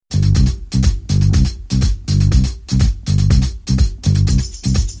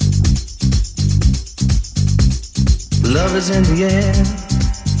Love is in the air,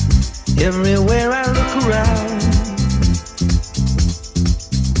 everywhere I look around.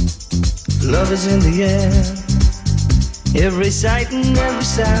 Love is in the air, every sight and every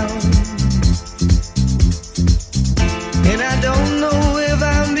sound. And I don't know if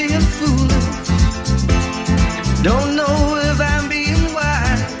I'm being foolish, don't know if I'm being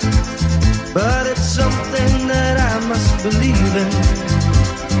wise, but it's something that I must believe in,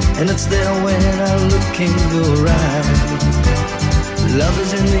 and it's there when I look in your eyes. Love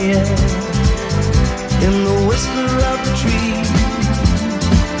is in the air, in the whisper of the tree.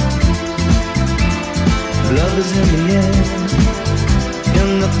 Love is in the air,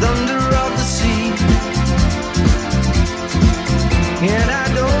 in the thunder of the sea. And I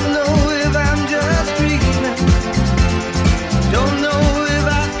don't know if I'm just dreaming, don't know if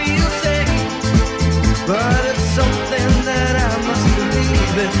I feel safe, but it's something that I must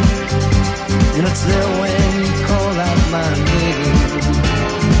believe in, and it's there when you call out my name.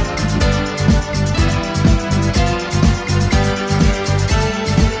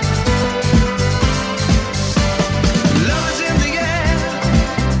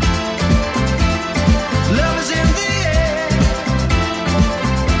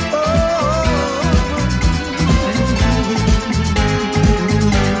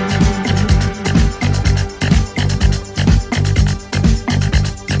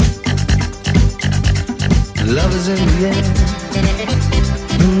 Love is in the air,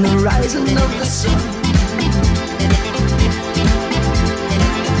 in the rising of the sun.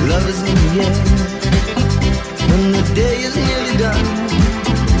 Love is in the air, when the day is nearly done.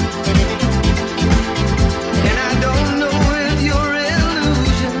 And I don't know if you're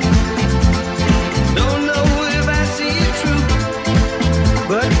illusion, don't know if I see it true,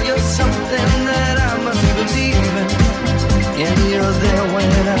 but you're something that I must believe in, and you're there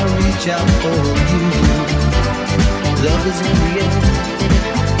when I reach out for you. Love is in the air,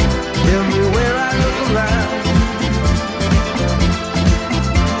 everywhere I look around.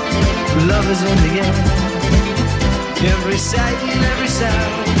 Love is in the air, every sight and every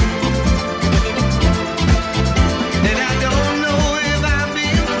sound. And I don't know if I'm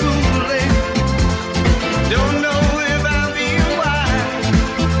being foolish, don't know if I'm being wise,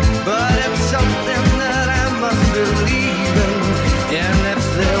 but it's something that I must believe in, and it's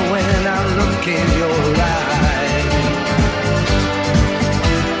there when I look in your eyes.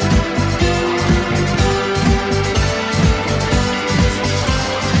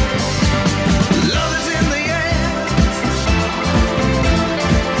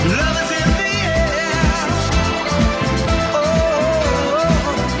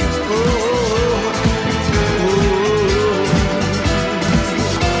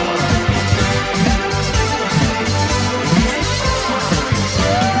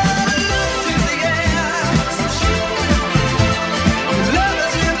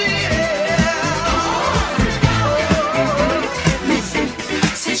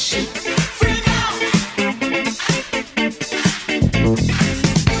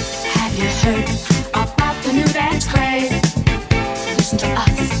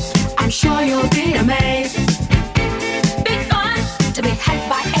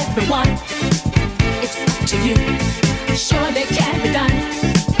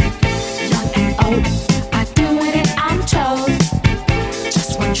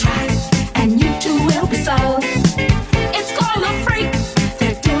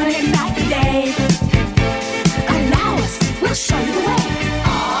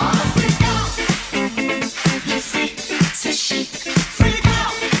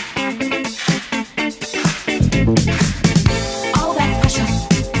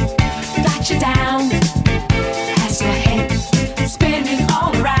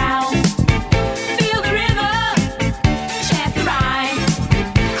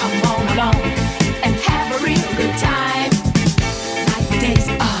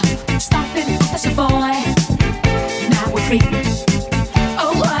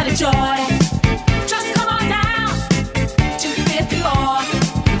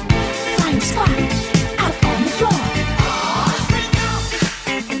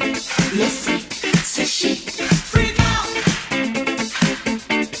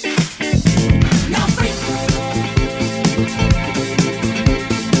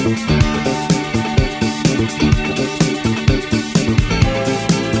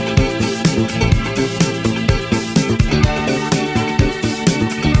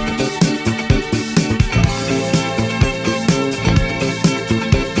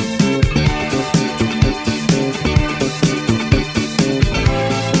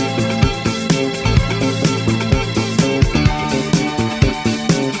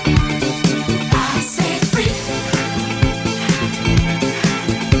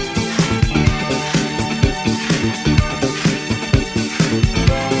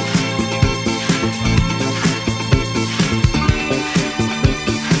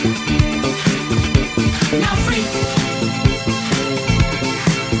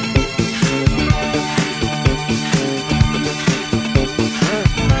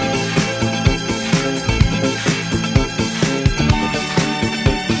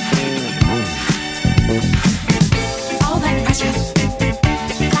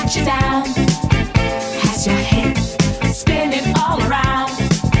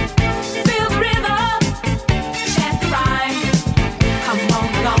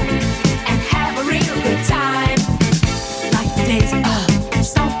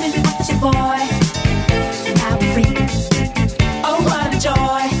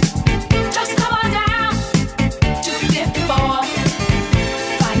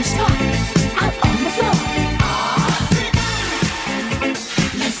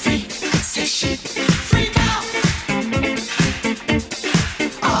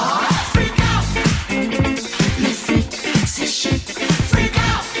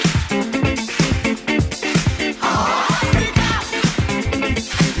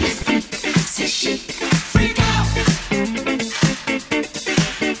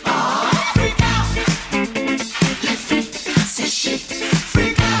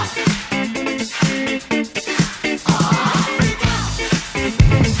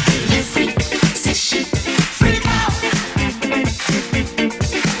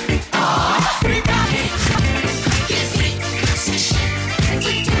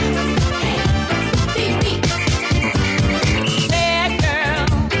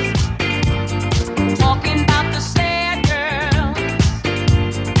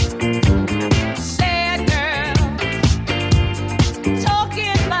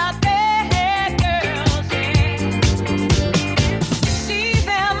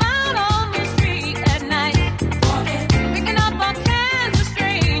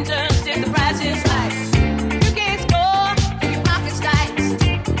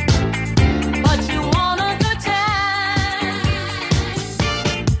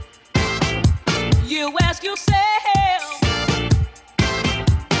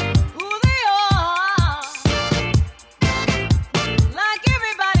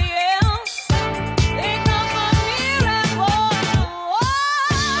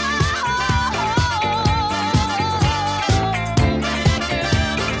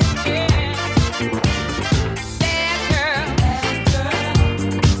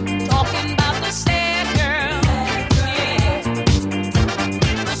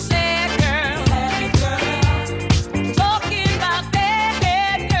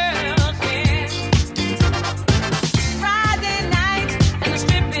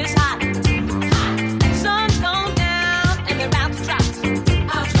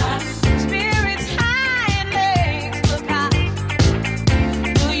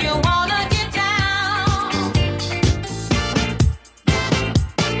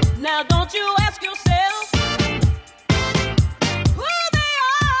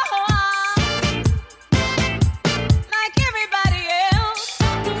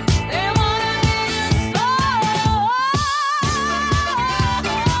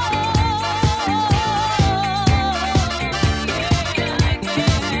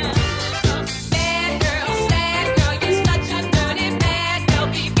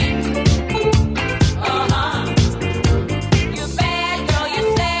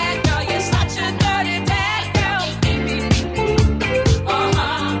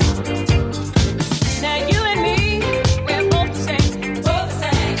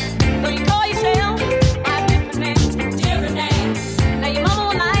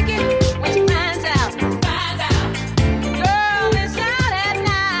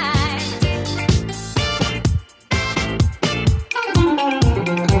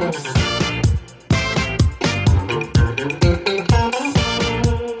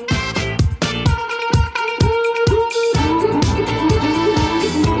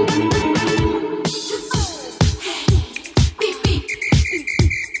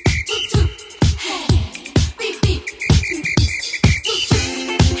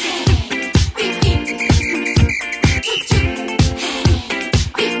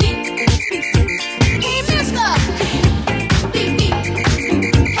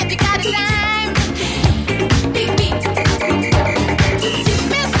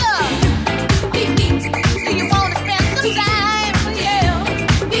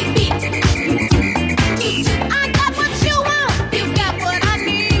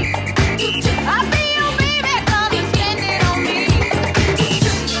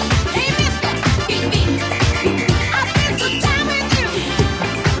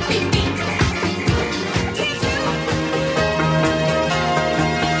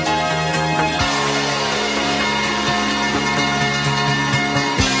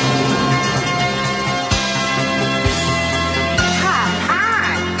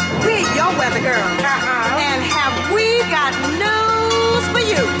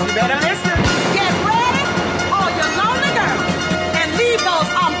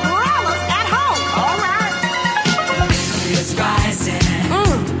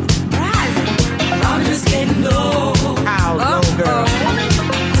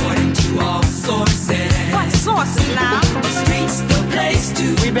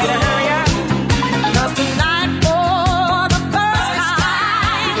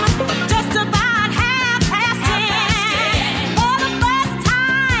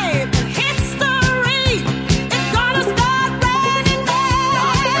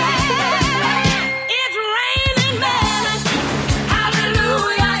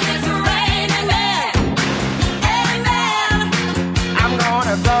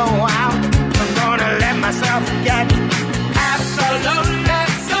 gonna go out. I'm gonna let myself get absolutely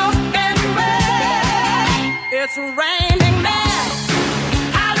soaking wet. It's raining men.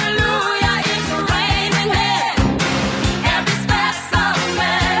 Hallelujah, it's raining men. Every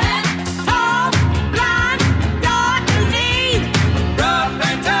specimen, tall, blind, dark and lean, rough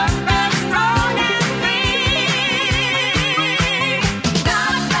and tough and strong and mean.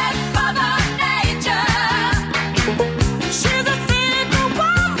 God bless Mother Nature. She's a single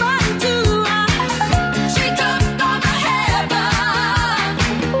woman too. She took on the heaven,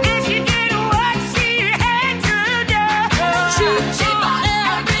 and she did what she had to do. She fought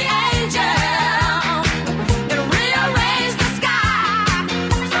every angel and rearranged the sky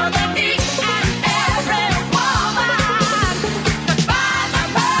so that each and every woman could find the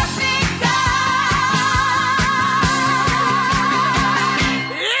perfect God.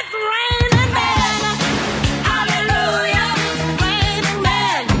 It's raining men. Hallelujah, it's raining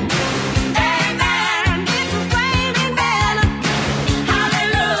men. Amen. It's raining men.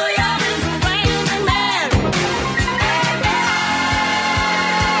 Hallelujah, it's raining men.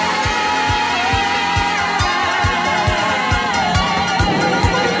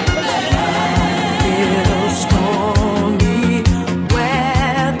 Feel stormy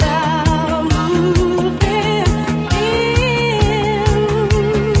weather moving in.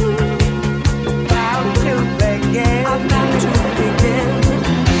 About to begin.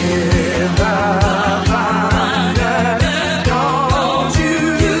 Hear the thunder. Don't you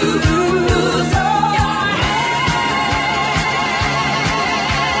lose your head.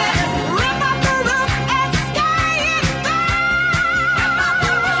 Rip up the roof and stay in bed. Rip up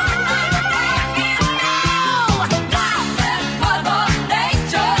the roof and stay in bed. God bless Mother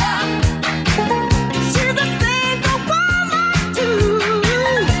Nature. She's a single woman too.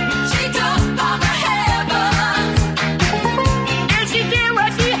 She took on the heavens, and she did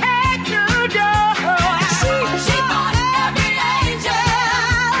what she had to do. She fought every angel.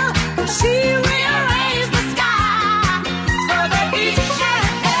 She rearranged the sky so that each and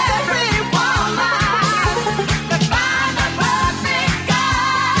every woman could find the perfect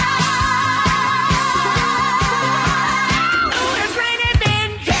God. It's raining men,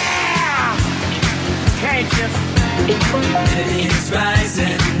 yeah. Can't you see? It's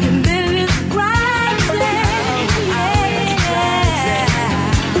rising. And then it's rising, yeah.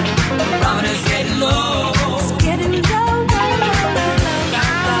 Barometer's getting low. It's getting low,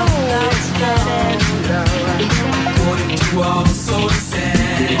 it's getting low. According to all the sources.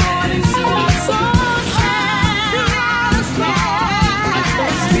 The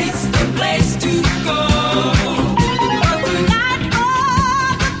streets the place to go.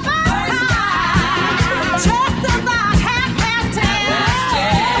 Just about 10:30.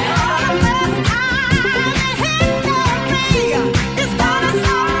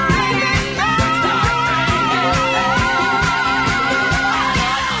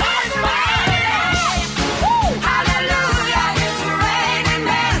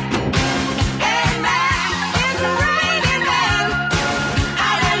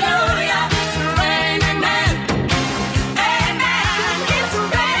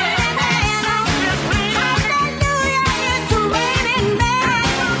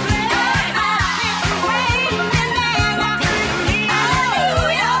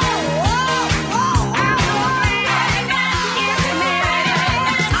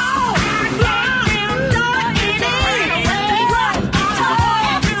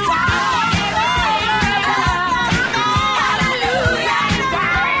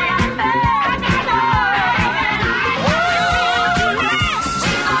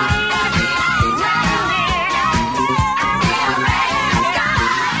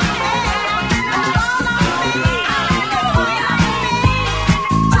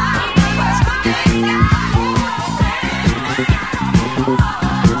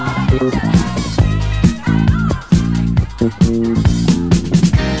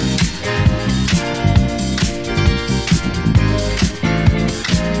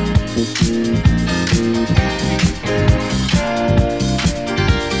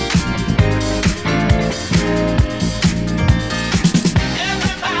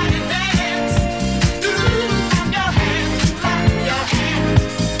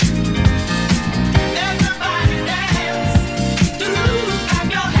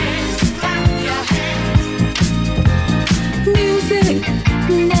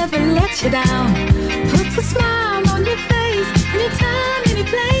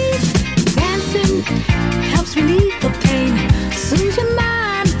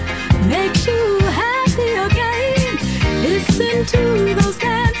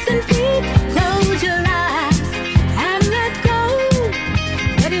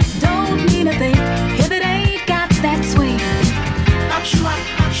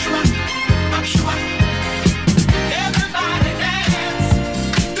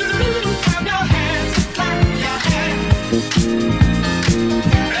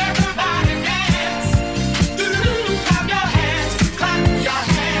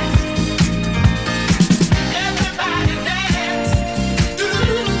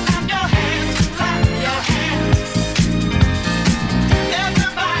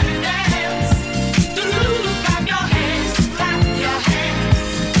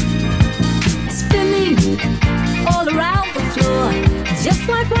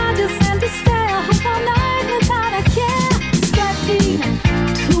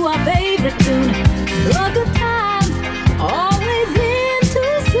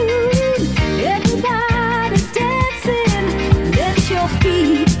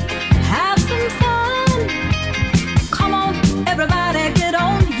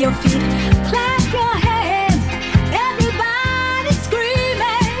 your feet, clap your hands, everybody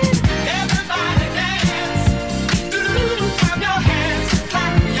screaming. Everybody dance. Doo-doo-doo. Clap your hands.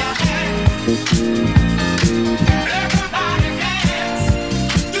 Clap your hands. Everybody dance.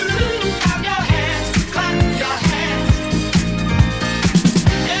 Doo-doo-doo. Clap your hands. Clap your hands.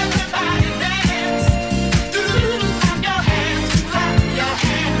 Everybody dance. Doo-doo-doo. Clap your hands. Clap your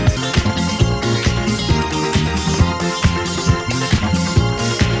hands.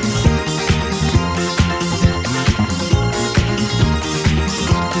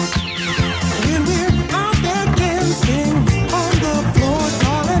 When we're out there dancing on the floor,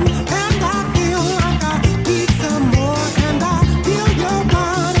 darling, and I feel like I need some more, and I feel your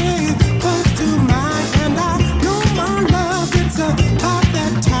body close to mine, and I know my love, it's about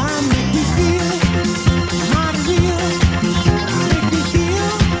that time. Make me feel mighty real, make me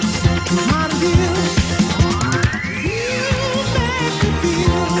feel mighty real. You make me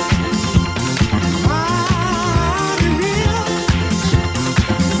feel mighty real.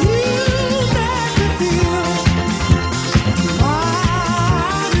 You make me feel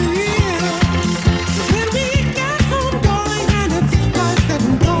mighty real. When we get home, darling, and it's nice and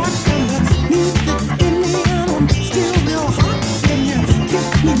dark, and the music's in me, and I'm still real hot, and you kiss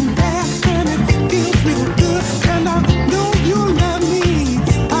me fast, and it feels real good, and I know you love me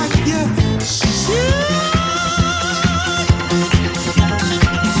like you should.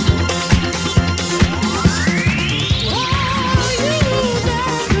 Oh, you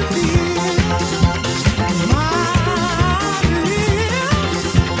make me feel mighty real.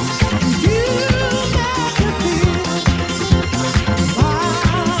 You make me feel mighty real.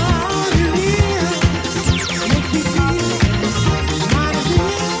 Make me feel mighty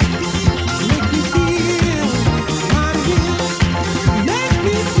real. Make me feel mighty real. Make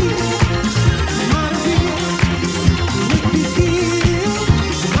me feel mighty real. Make me feel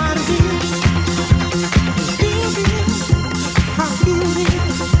mighty real. Feel real. I feel real.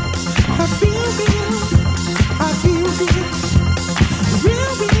 I feel real. I feel real.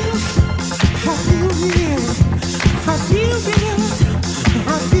 Real, real. I feel real. I feel real.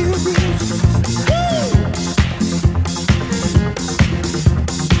 I feel real. Woo!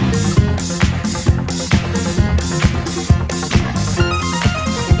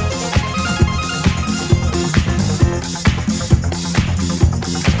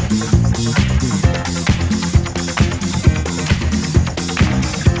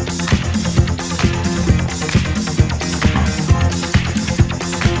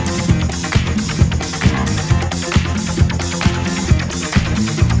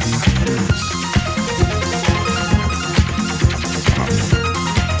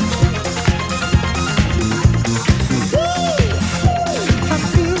 I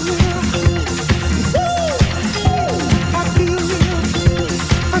feel real. I feel real.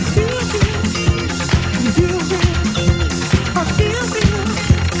 I feel real. Feel real. I feel real.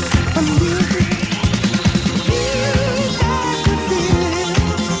 I'm real real. You make me feel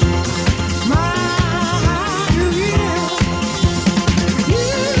mighty real. You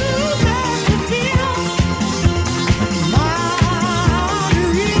make me feel mighty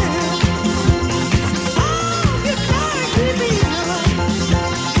real. Oh, you make me feel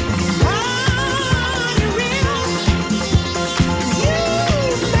mighty real. You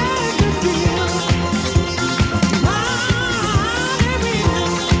make me feel mighty real.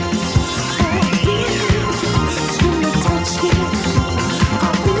 Oh, I feel real when you touch me. I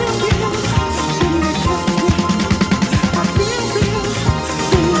feel real when you kiss me. I feel real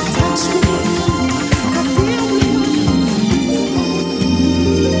when you touch me. I feel real.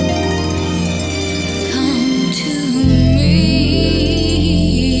 Come to me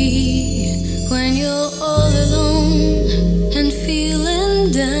when you're all alone and feeling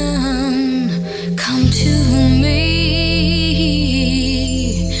down. Come to me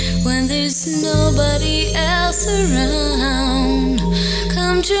when there's nobody else around.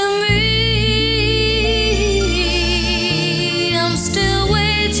 Come to me. I'm still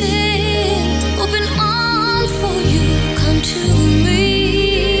waiting, open arms for you. Come to me.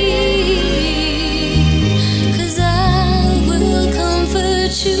 'Cause I will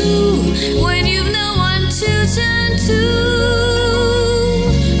comfort you when you've no one to turn to.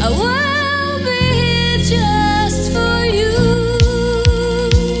 I will be here just for you.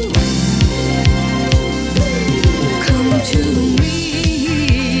 Come to me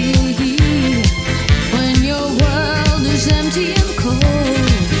when your world is empty and cold.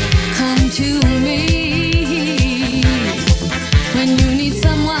 Come to me when you need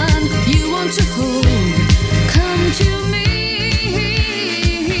someone you want to hold. Come to me.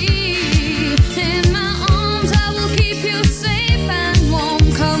 In my arms I will keep you safe and warm.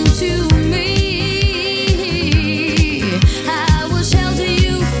 Come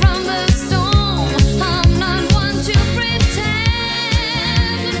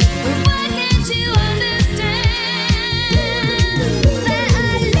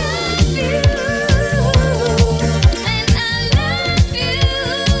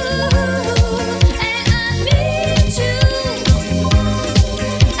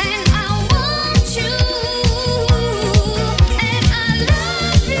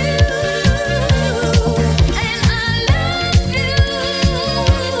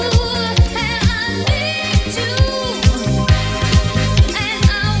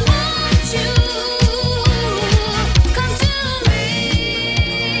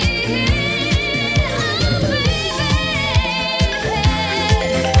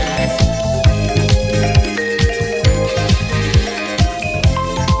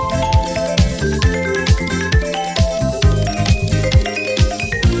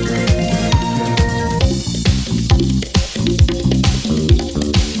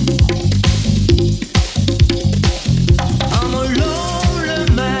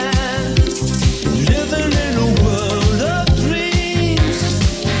Living in a world of dreams.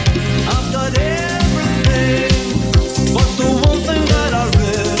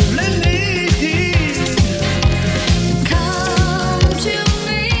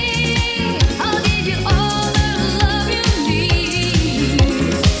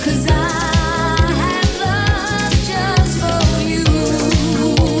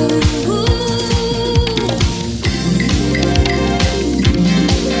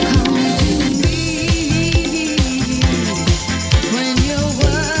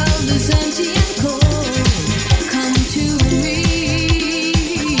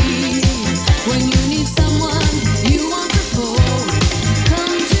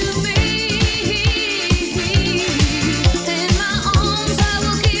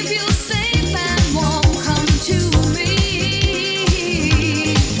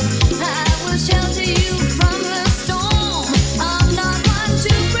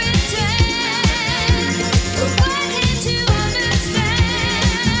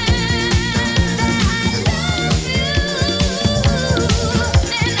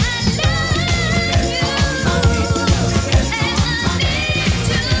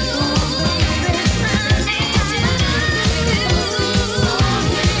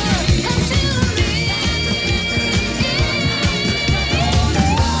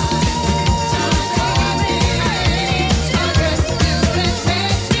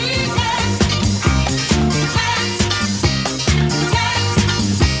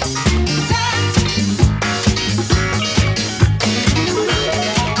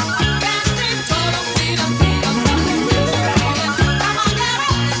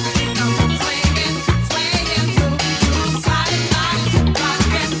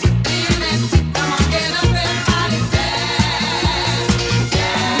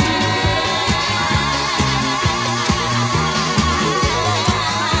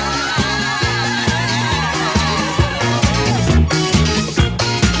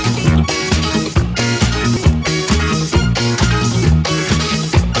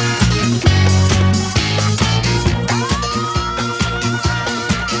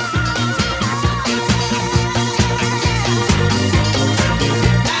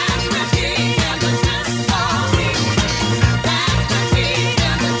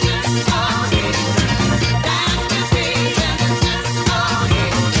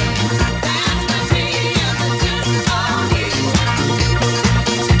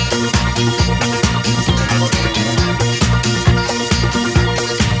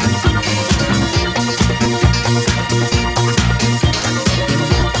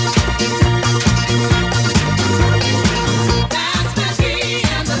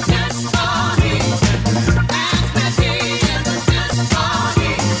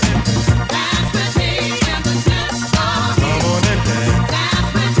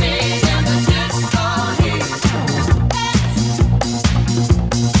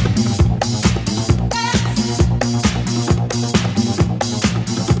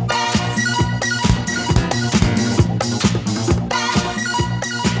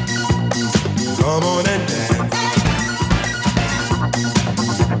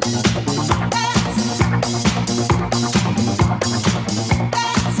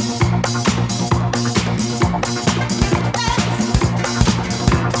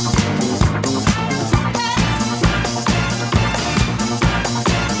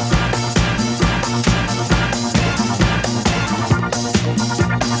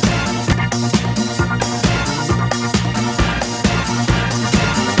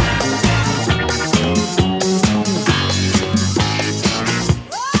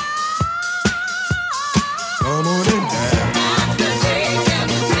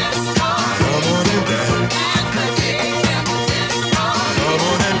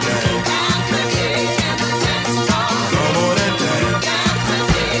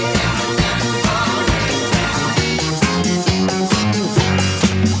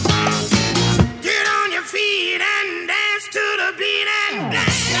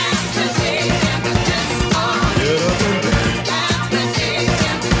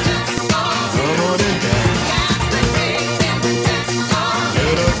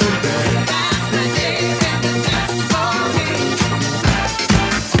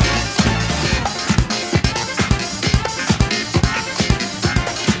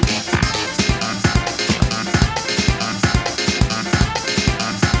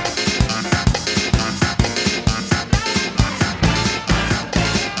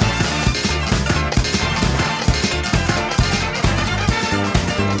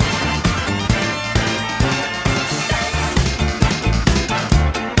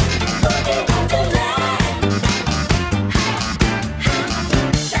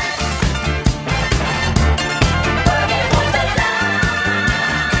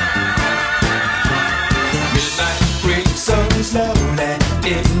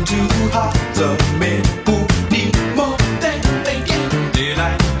 two hearts of men who need more than they get.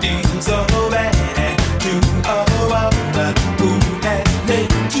 Daylight deals so bad and to a woman who has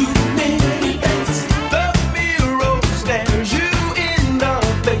made too many bets. The mirror stares you in the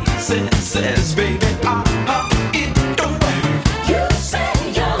face and says, baby, it don't work. You say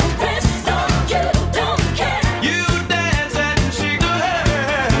your friends, no, you don't care. You dance and shake your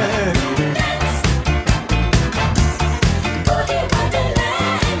head. Dance, boogie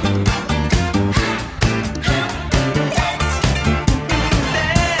wonderland. Dance,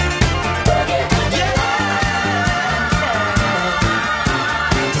 boogie wonderland.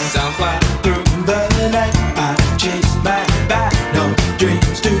 Sound fly through the night. I chase my no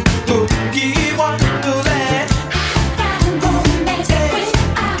dreams to boogie wonderland. Find romance when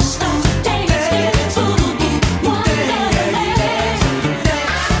I start to dance with boogie wonderland.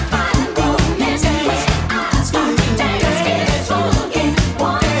 Find romance when I start to dance with boogie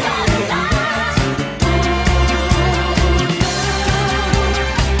wonderland.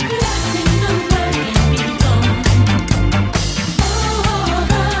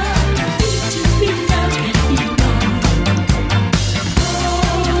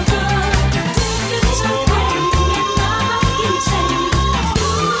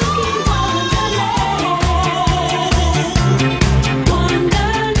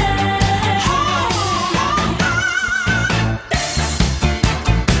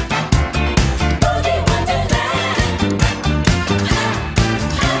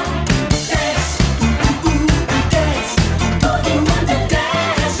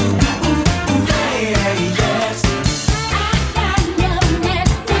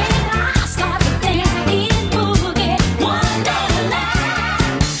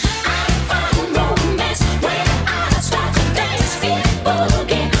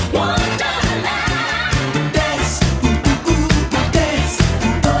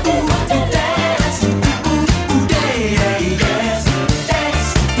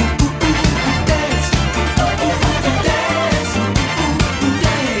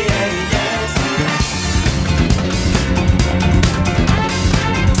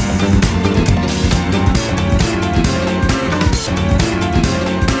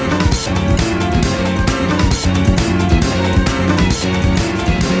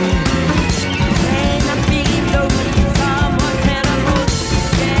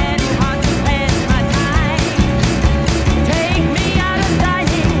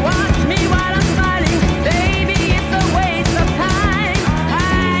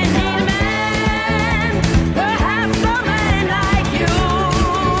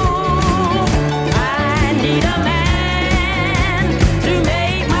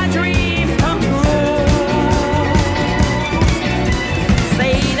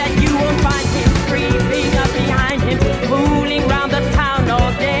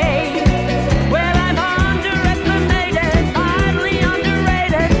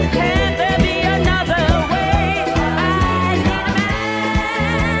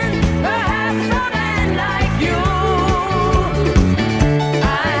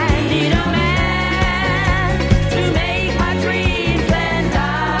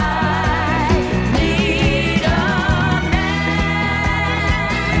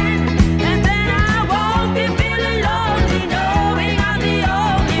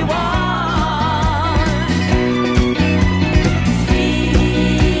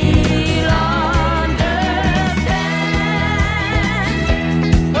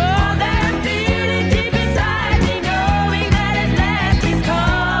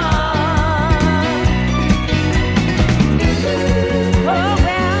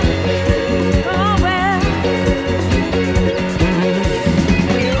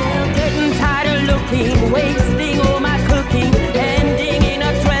 Wasting